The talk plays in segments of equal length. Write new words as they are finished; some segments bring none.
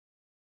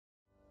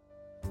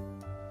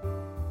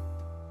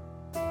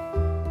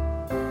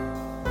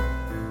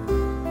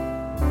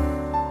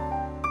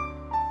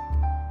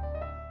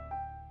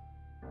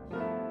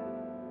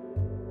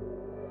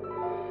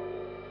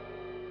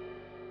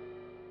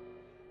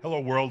Hello,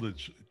 world.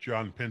 It's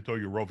John Pinto,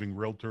 your roving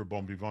realtor,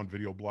 Bon Vivant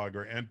video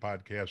blogger, and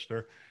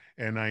podcaster.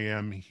 And I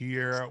am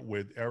here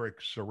with Eric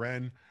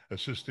Seren,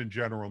 Assistant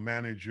General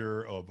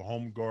Manager of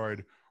Home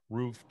Guard,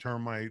 Roof,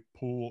 Termite,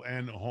 Pool,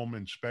 and Home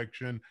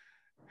Inspection.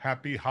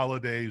 Happy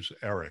holidays,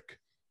 Eric.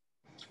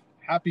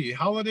 Happy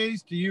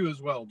holidays to you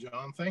as well,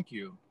 John. Thank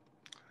you.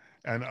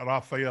 And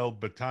Rafael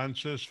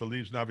Betances,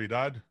 Feliz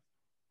Navidad.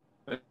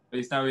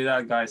 Feliz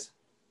Navidad, guys.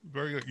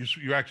 Very good.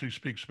 You actually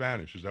speak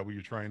Spanish. Is that what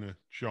you're trying to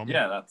show me?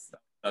 Yeah,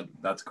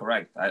 that's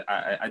correct.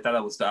 I thought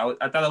that was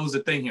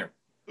the thing here.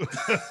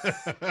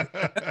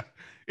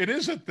 It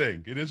is a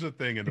thing. It is a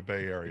thing in the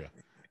Bay Area.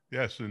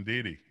 Yes,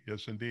 indeedy.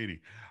 Yes, indeedy.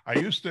 I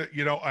used to,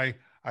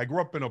 I grew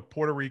up in a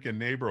Puerto Rican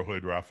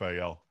neighborhood,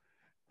 Rafael,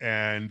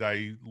 and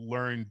I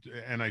learned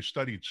and I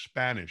studied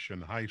Spanish in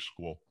high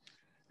school.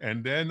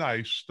 And then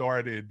I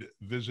started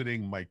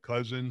visiting my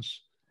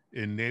cousins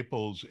in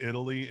Naples,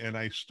 Italy, and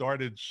I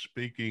started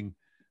speaking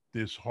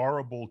this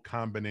horrible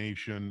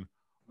combination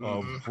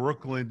of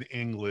Brooklyn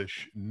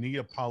English,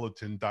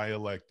 Neapolitan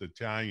dialect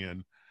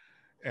Italian,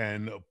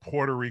 and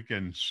Puerto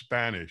Rican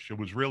Spanish. It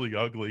was really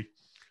ugly.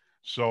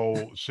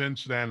 So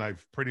since then,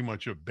 I've pretty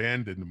much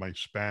abandoned my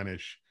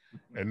Spanish,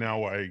 and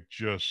now I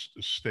just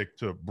stick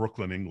to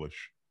Brooklyn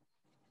English.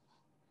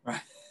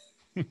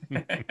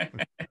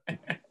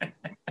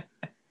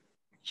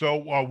 So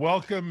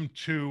welcome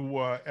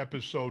to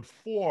episode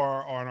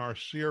 4 on our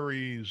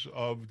series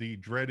of the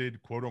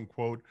dreaded, quote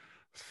unquote,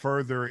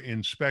 further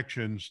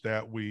inspections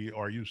that we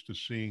are used to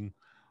seeing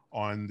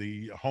on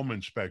the home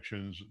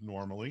inspections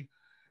normally.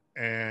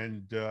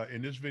 And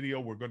in this video,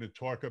 we're going to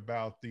talk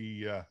about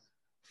the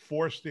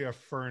forced air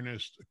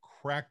furnace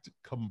cracked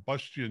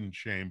combustion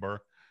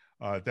chamber.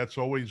 That's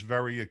always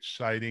very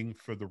exciting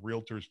for the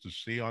realtors to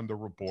see on the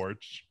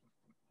reports,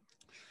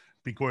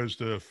 because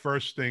the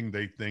first thing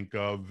they think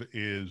of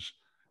is,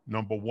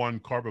 number one,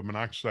 carbon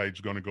monoxide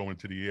is going to go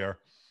into the air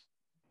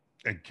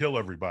and kill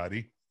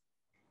everybody.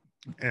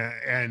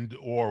 And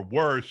or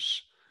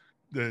worse,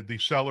 the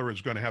seller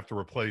is going to have to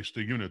replace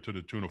the unit to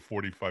the tune of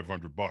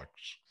 $4,500.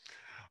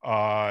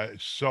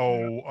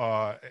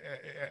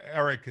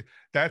 Eric,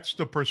 that's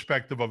the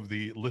perspective of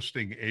the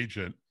listing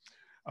agent.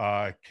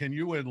 Can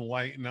you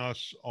enlighten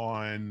us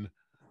on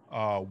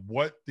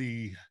what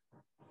the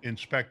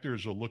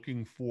inspectors are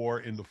looking for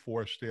in the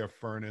forced air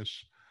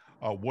furnace?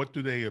 What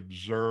do they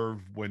observe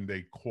when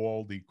they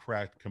call the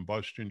cracked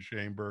combustion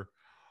chamber?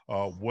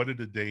 What are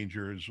the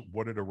dangers?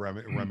 What are the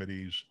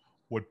remedies?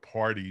 What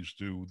parties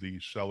do the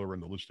seller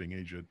and the listing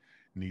agent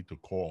need to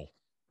call?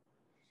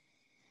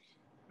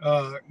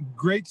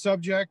 Great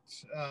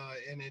subject,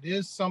 and it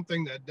is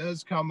something that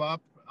does come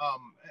up.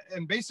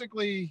 And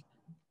basically,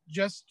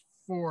 just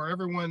for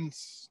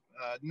everyone's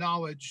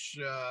knowledge,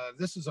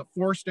 this is a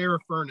forced air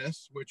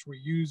furnace, which we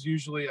use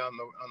usually on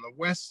the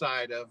west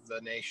side of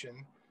the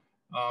nation.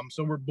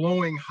 So we're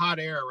blowing hot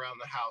air around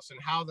the house, and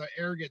how the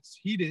air gets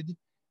heated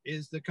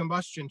is the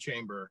combustion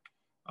chamber.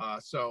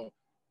 So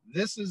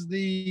this is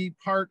the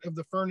part of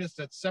the furnace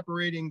that's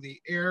separating the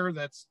air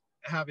that's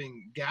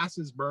having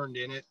gases burned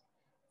in it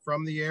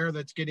from the air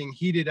that's getting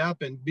heated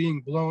up and being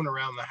blown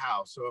around the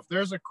house. So if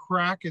there's a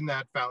crack in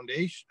that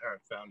foundation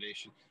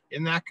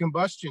in that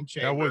combustion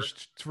chamber. That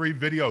was 3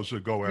 videos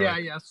ago,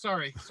 Eric. Yeah.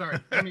 Sorry.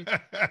 Let me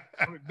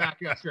back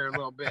up here a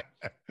little bit.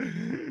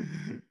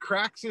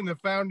 Cracks in the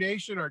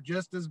foundation are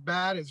just as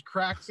bad as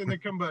cracks in the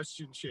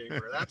combustion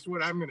chamber. That's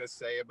what I'm going to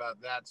say about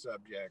that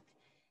subject.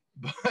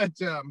 But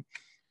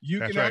you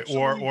That's can right.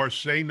 actually... Or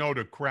say no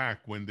to crack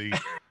when the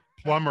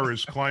plumber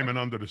is climbing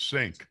under the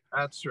sink.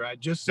 That's right.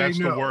 Just say That's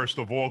no. the worst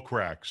of all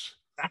cracks.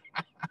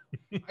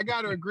 I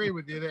got to agree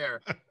with you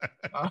there.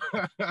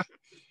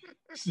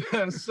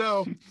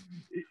 So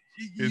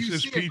is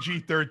this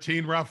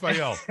PG-13,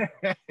 Raphael?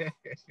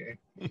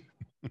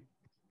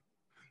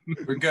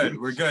 We're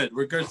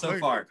good so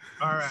far.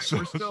 All right,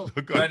 we're still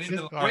right in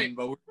the line,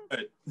 but we're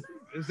good.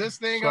 Is this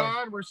thing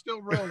on? We're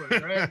still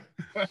rolling, right?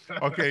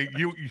 Okay,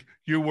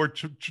 you were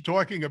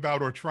talking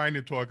about, or trying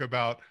to talk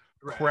about,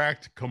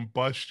 cracked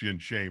combustion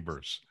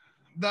chambers.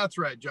 That's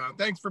right, John.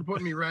 Thanks for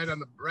putting me right on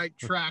the right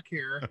track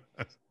here.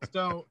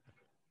 So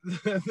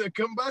the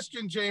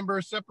combustion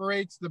chamber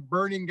separates the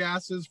burning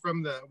gases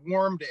from the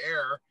warmed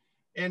air.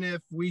 And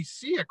if we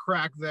see a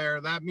crack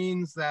there, that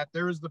means that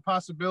there is the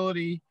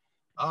possibility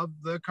of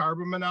the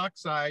carbon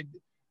monoxide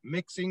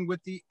mixing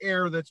with the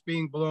air that's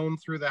being blown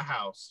through the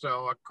house.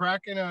 So a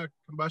crack in a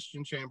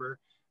combustion chamber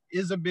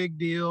is a big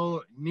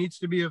deal, needs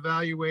to be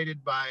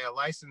evaluated by a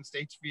licensed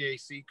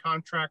HVAC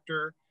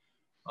contractor.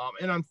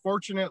 And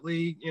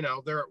unfortunately,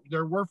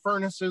 there were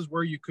furnaces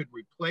where you could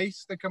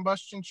replace the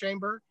combustion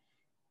chamber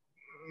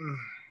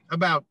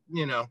about,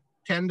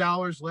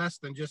 $10 less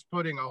than just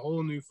putting a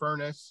whole new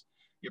furnace.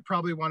 You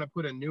probably want to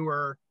put a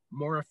newer,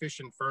 more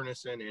efficient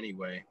furnace in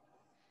anyway.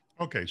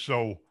 Okay,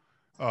 so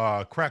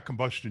cracked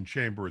combustion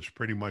chamber is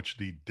pretty much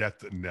the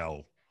death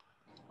knell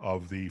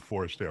of the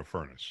forced air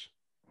furnace.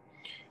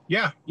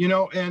 Yeah,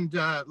 and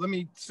let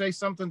me say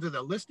something to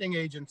the listing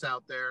agents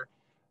out there.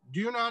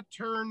 Do not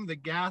turn the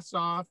gas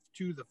off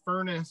to the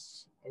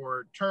furnace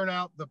or turn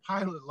out the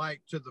pilot light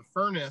to the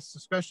furnace,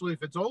 especially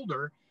if it's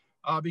older,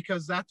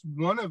 because that's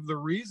one of the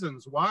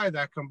reasons why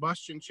that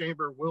combustion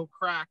chamber will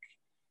crack.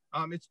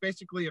 It's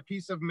basically a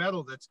piece of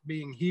metal that's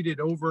being heated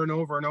over and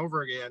over and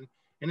over again.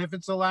 And if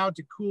it's allowed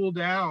to cool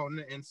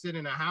down and sit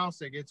in a house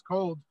that gets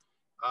cold,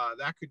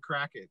 that could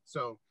crack it.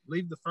 So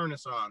leave the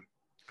furnace on.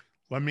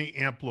 Let me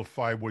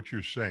amplify what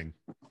you're saying.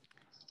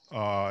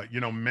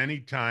 Many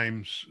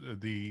times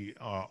the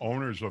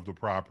owners of the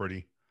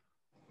property,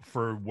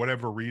 for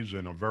whatever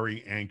reason, are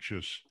very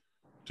anxious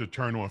to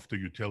turn off the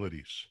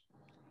utilities.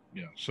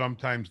 Yeah.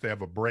 Sometimes they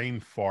have a brain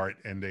fart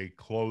and they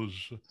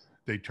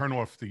turn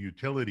off the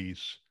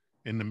utilities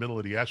in the middle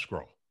of the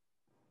escrow.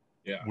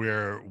 Yeah.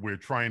 Where we're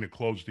trying to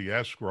close the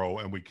escrow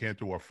and we can't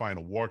do our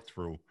final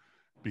walkthrough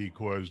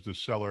because the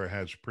seller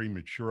has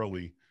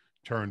prematurely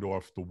turned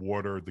off the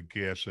water, the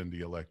gas, and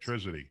the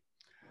electricity.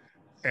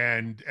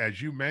 And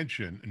as you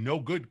mentioned, no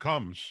good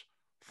comes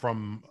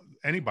from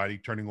anybody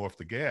turning off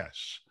the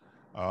gas,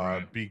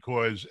 Right.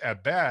 because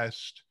at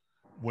best,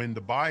 when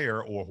the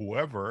buyer or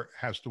whoever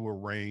has to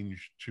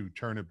arrange to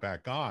turn it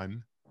back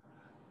on,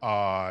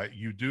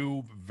 you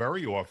do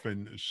very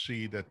often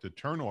see that the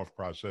turnoff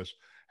process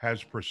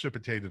has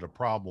precipitated a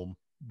problem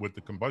with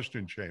the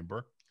combustion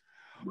chamber.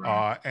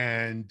 Right.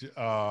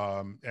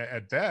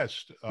 At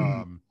best,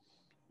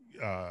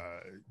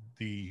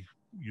 the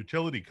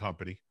utility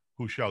company,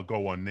 who shall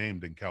go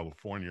unnamed in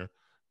California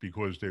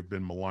because they've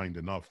been maligned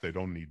enough, they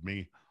don't need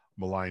me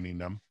maligning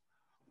them,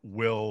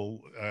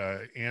 will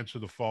answer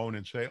the phone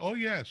and say, oh,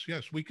 yes,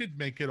 we could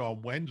make it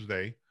on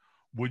Wednesday.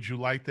 Would you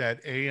like that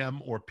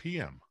AM or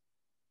PM?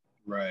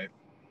 Right.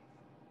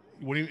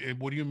 What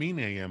do you mean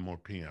AM or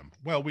PM?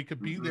 Well, we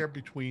could be there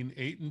between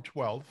 8 and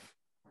 12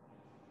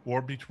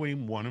 or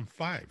between 1 and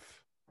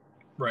 5.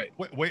 Right.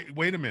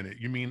 Wait a minute.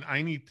 You mean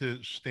I need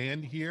to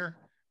stand here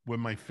with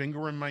my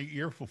finger in my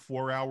ear for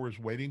 4 hours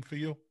waiting for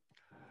you?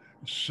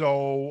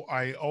 So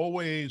I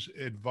always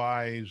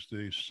advise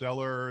the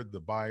seller, the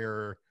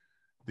buyer,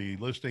 the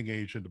listing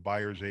agent, the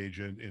buyer's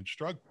agent,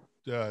 instruct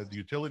the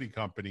utility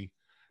company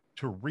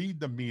to read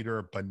the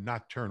meter but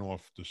not turn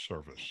off the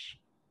service.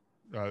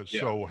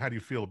 So how do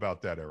you feel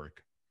about that,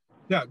 Eric?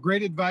 Yeah,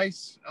 great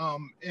advice.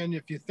 And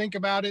if you think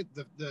about it,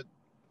 the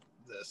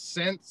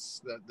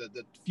cents,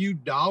 the few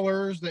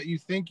dollars that you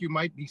think you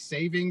might be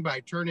saving by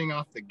turning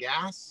off the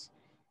gas,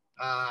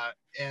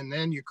 and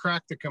then you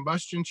crack the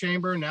combustion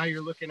chamber, now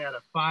you're looking at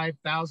a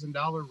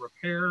 $5,000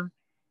 repair.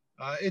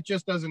 It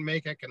just doesn't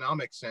make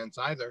economic sense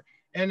either.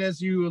 And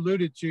as you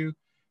alluded to,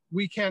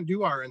 we can't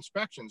do our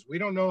inspections. We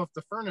don't know if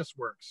the furnace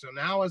works. So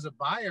now as a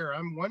buyer,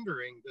 I'm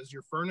wondering, does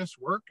your furnace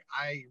work?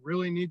 I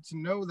really need to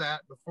know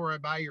that before I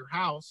buy your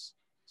house.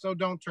 So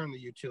don't turn the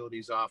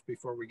utilities off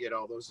before we get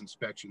all those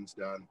inspections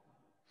done.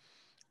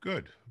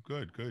 Good.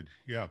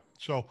 Yeah.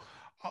 So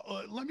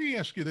let me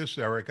ask you this,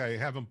 Eric. I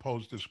haven't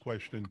posed this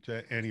question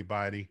to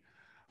anybody,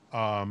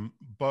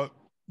 but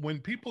when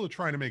people are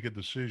trying to make a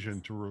decision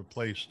to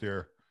replace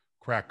their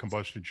cracked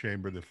combustion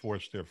chamber that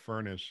forced their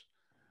furnace,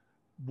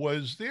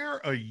 was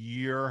there a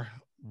year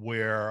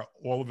where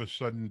all of a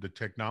sudden the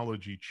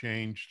technology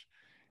changed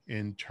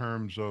in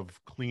terms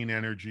of clean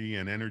energy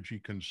and energy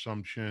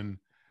consumption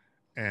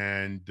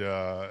and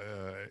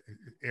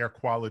air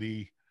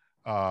quality?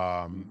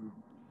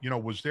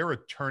 Was there a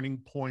turning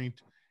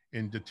point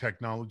in the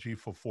technology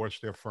for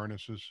forced air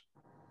furnaces?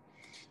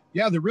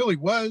 Yeah, there really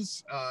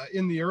was.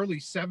 In the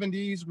early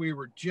 70s, we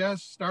were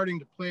just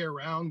starting to play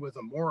around with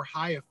a more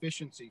high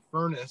efficiency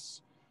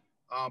furnace.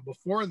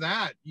 Before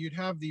that, you'd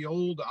have the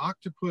old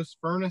octopus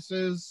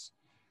furnaces,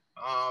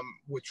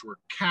 which were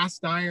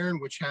cast iron,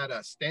 which had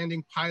a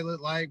standing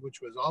pilot light,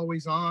 which was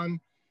always on.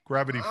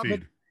 Gravity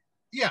feed.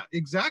 Yeah,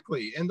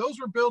 exactly. And those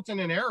were built in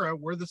an era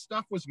where the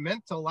stuff was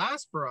meant to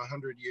last for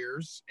 100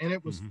 years, and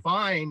it was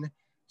fine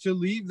to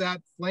leave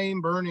that flame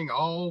burning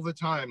all the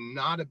time.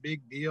 Not a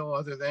big deal,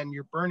 other than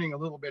you're burning a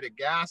little bit of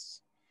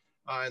gas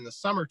in the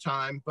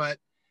summertime. But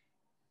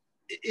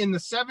in the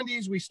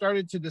 70s, we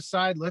started to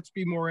decide, let's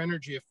be more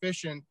energy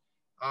efficient,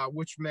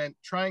 which meant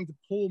trying to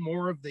pull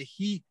more of the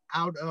heat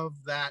out of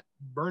that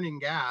burning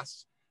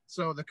gas.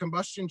 So the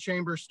combustion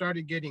chamber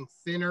started getting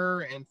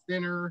thinner and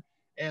thinner,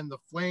 and the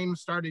flame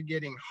started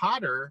getting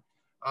hotter.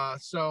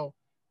 So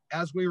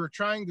as we were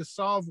trying to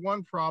solve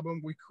one problem,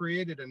 we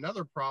created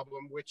another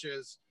problem, which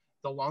is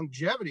the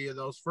longevity of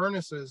those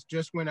furnaces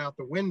just went out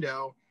the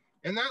window.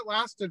 And that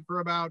lasted for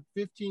about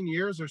 15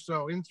 years or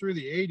so, in through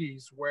the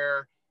 80s,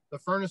 where the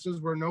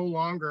furnaces were no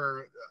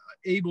longer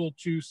able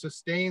to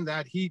sustain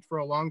that heat for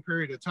a long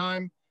period of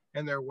time,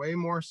 and they're way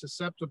more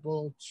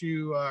susceptible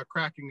to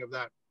cracking of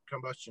that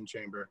combustion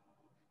chamber.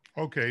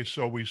 Okay,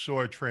 so we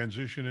saw a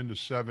transition in the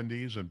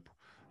 70s and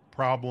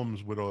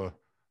problems with a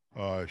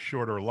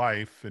shorter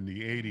life in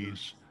the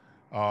 80s.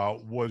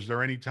 Was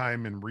there any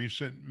time in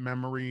recent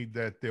memory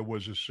that there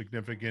was a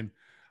significant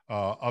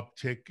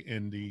uptick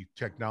in the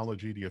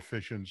technology, the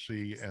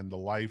efficiency, and the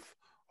life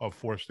of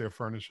forced air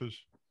furnaces?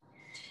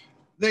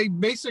 They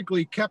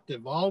basically kept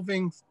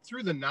evolving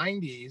through the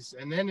 90s,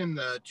 and then in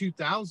the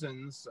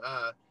 2000s,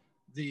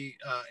 The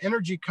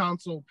Energy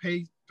Council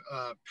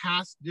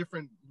passed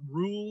different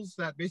rules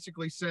that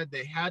basically said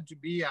they had to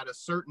be at a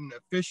certain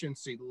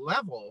efficiency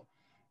level.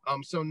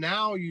 So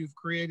now you've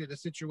created a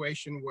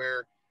situation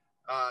where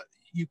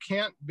you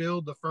can't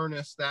build the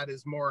furnace that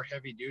is more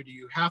heavy duty.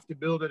 You have to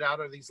build it out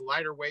of these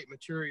lighter weight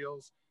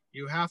materials.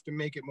 You have to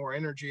make it more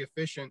energy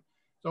efficient.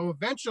 So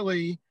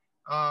eventually,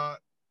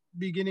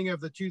 beginning of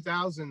the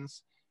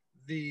 2000s,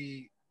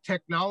 the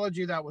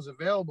technology that was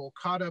available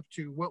caught up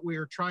to what we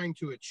were trying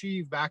to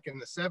achieve back in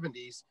the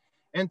 70s.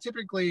 And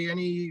typically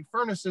any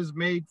furnaces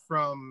made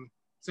from,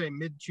 say,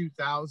 mid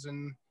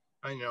 2000,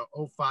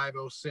 05,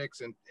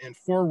 06 and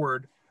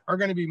forward are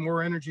going to be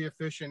more energy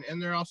efficient,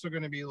 and they're also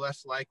going to be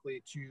less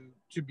likely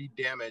to be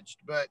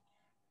damaged. But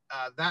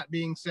that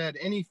being said,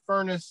 any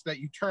furnace that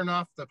you turn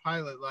off the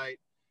pilot light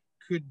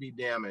could be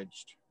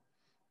damaged.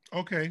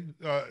 Okay.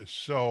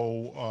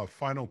 So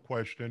final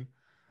question.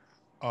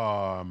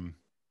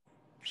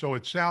 So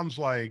it sounds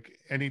like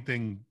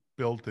anything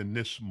built in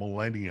this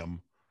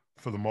millennium,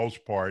 for the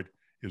most part,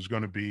 is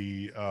going to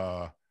be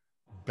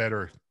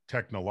better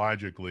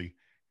technologically.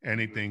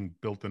 Anything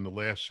built in the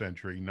last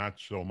century, not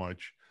so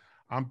much.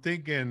 I'm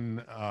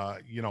thinking, a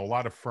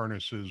lot of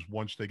furnaces,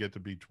 once they get to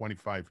be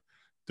 25,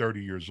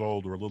 30 years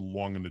old, or a little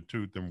long in the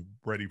tooth and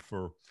ready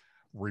for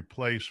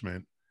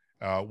replacement.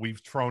 We've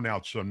thrown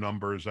out some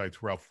numbers. I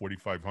threw out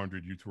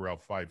 4,500, you threw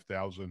out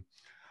 5,000.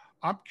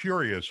 I'm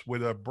curious,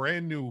 with a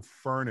brand new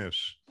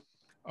furnace,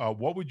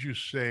 what would you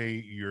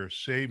say your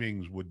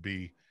savings would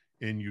be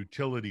in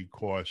utility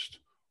cost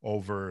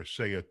over,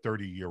 say, a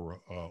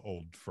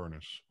 30-year-old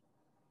furnace?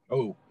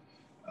 Oh,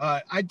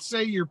 I'd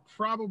say you're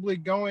probably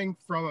going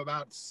from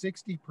about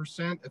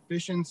 60%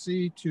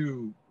 efficiency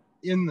to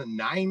in the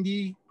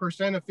 90%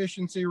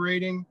 efficiency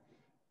rating.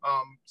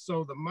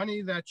 So the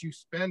money that you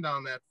spend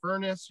on that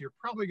furnace, you're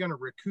probably going to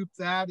recoup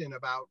that in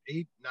about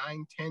 8,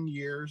 9, 10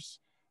 years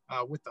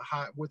with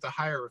the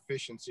higher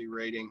efficiency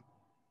rating.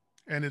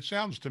 And it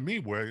sounds to me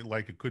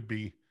like it could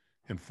be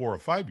in 4 or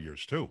 5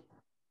 years too.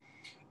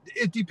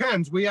 It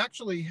depends. We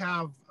actually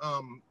have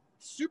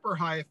super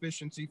high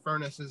efficiency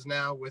furnaces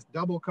now with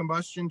double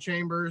combustion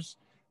chambers.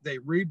 They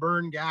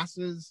reburn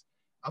gases.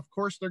 Of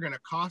course, they're going to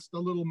cost a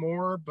little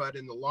more, but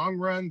in the long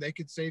run, they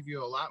could save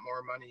you a lot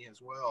more money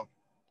as well.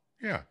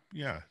 Yeah,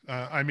 yeah.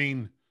 I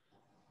mean,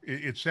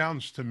 it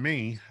sounds to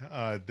me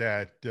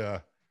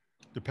that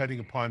depending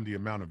upon the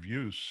amount of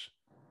use,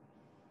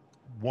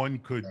 one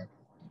could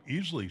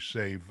easily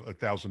save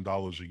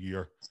 $1,000 a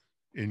year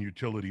in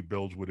utility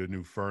bills with a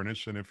new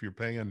furnace. And if you're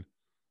paying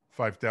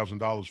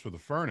 $5,000 for the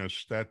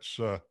furnace, that's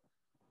a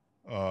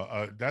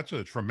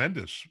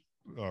tremendous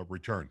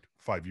return,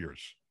 5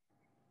 years.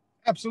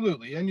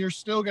 Absolutely. And you're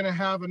still going to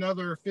have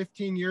another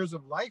 15 years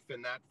of life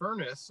in that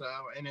furnace.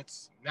 And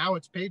it's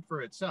paid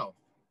for itself.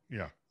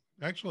 Yeah.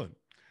 Excellent.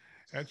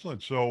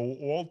 Excellent. So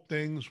all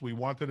things we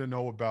wanted to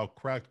know about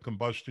cracked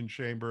combustion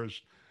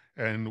chambers.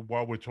 And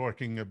while we're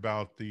talking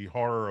about the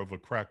horror of a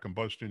cracked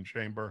combustion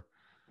chamber,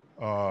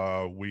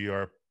 we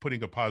are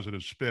putting a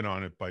positive spin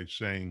on it by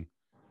saying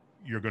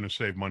you're going to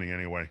save money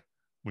anyway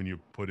when you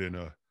put in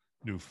a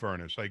new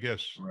furnace. I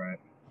guess. Right.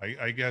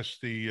 I guess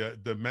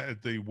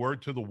the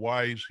word to the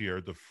wise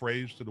here, the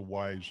phrase to the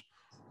wise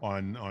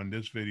on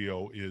this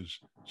video is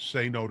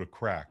say no to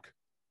crack.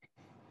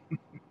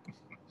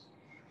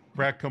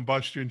 Cracked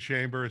combustion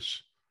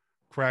chambers,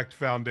 cracked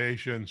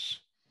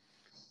foundations,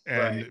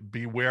 and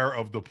beware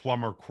of the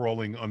plumber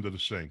crawling under the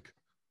sink.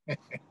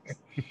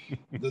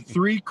 The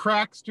 3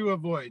 cracks to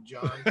avoid,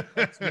 John.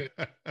 That's it.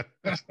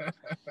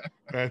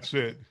 That's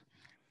it.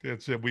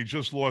 That's it. We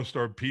just lost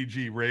our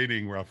PG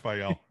rating,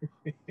 Raphael.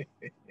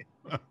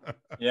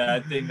 Yeah, I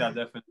think that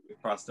definitely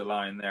crossed the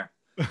line there.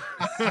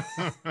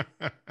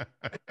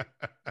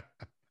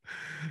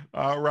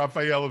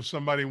 Raphael, if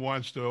somebody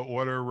wants to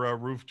order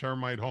roof,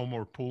 termite, home,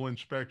 or pool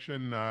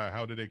inspection,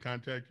 how do they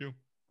contact you?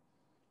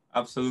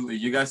 Absolutely.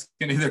 You guys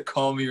can either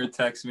call me or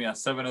text me at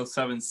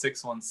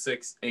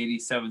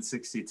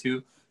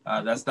 707-616-8762.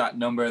 That's that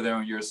number there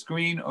on your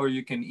screen, or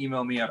you can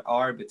email me at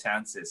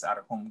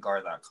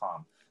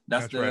rbetances@homeguard.com.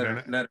 That's the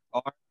right. letter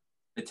R,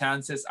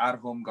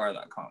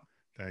 betances@homeguard.com.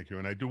 Thank you.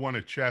 And I do want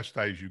to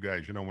chastise you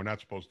guys. We're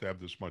not supposed to have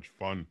this much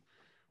fun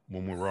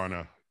when we're on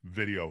a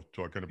video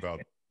talking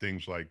about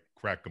things like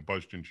cracked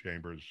combustion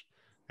chambers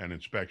and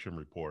inspection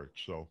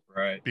reports. So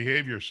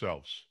behave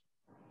yourselves.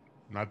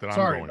 Not that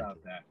Sorry I'm going about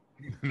to. That.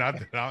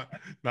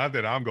 Not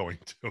that I'm going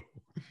to.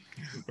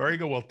 Very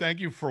good. Well, thank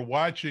you for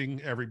watching,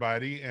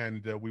 everybody,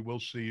 and we will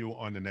see you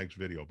on the next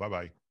video.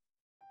 Bye-bye.